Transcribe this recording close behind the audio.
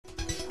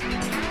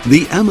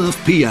The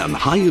MFPN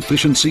High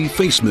Efficiency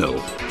Face Mill.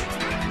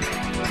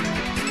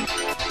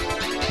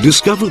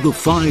 Discover the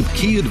 5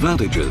 key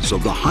advantages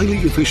of the highly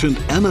efficient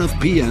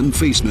MFPN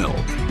Face Mill.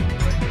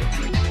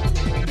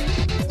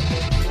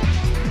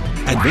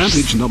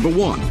 Advantage number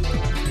 1.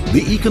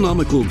 The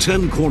economical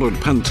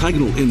 10-cornered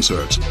pentagonal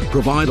inserts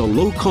provide a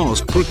low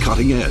cost per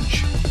cutting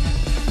edge.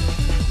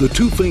 The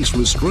two-face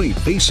restraint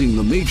facing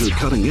the major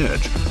cutting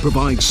edge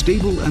provides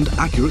stable and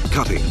accurate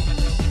cutting.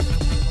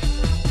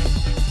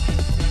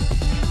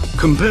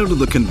 Compared to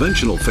the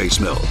conventional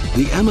face mill,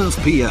 the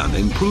MFPN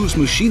improves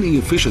machining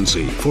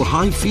efficiency for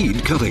high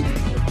feed cutting.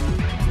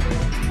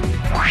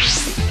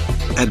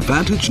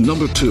 Advantage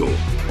number 2.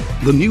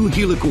 The new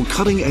helical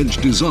cutting edge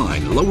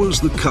design lowers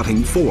the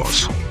cutting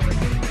force,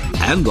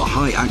 and the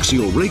high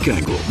axial rake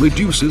angle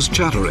reduces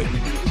chattering.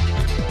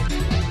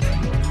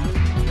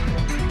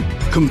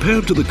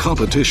 Compared to the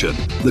competition,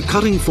 the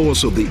cutting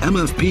force of the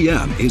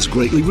MFPN is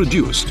greatly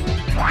reduced.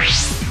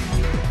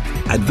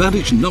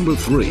 Advantage number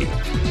 3.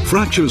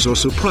 Fractures are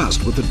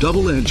suppressed with the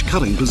double-edge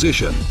cutting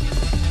position.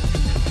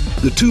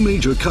 The two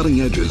major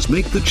cutting edges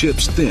make the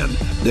chips thin,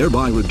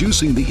 thereby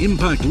reducing the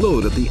impact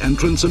load at the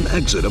entrance and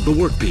exit of the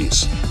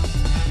workpiece.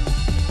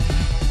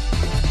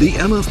 The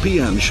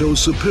MFPN shows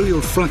superior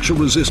fracture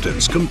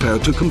resistance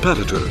compared to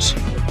competitors.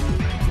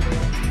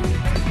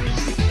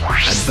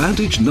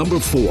 Advantage number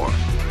 4.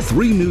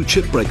 3 new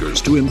chip breakers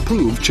to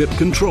improve chip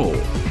control.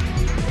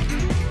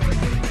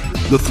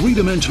 The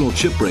 3-dimensional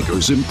chip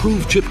breakers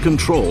improve chip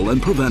control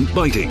and prevent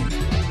biting.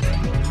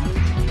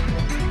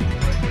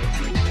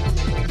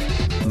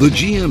 The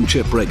GM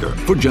chip breaker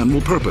for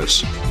general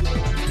purpose.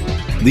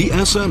 The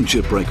SM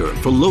chip breaker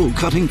for low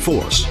cutting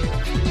force.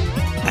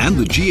 And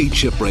the GH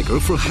chip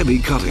breaker for heavy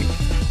cutting.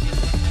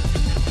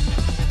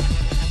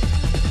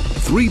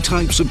 3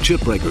 types of chip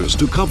breakers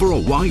to cover a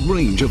wide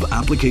range of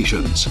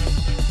applications.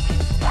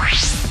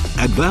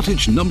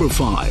 Advantage number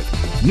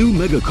 5. New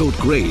MEGACOAT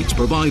grades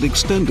provide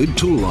extended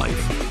tool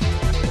life.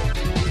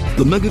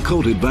 The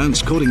MEGACOAT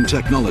advanced coating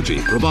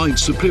technology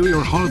provides superior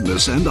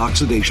hardness and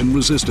oxidation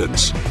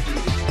resistance.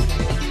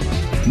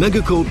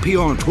 MEGACOAT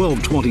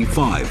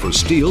PR1225 for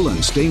steel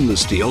and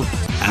stainless steel,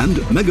 and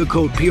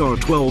MEGACOAT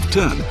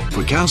PR1210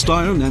 for cast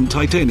iron and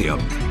titanium.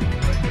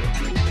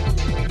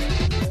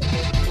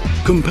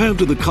 Compared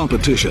to the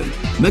competition,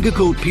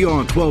 MEGACOAT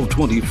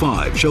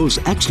PR1225 shows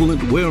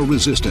excellent wear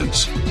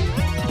resistance.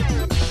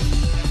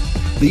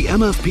 The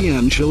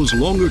MFPN shows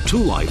longer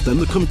tool life than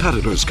the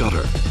competitor's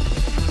cutter.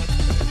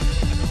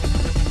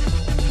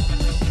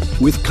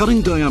 With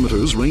cutting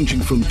diameters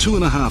ranging from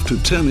 2.5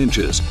 to 10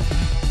 inches,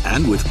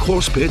 and with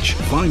coarse pitch,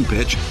 fine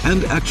pitch,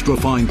 and extra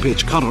fine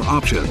pitch cutter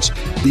options,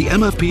 the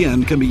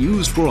MFPN can be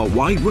used for a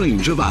wide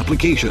range of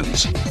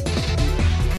applications.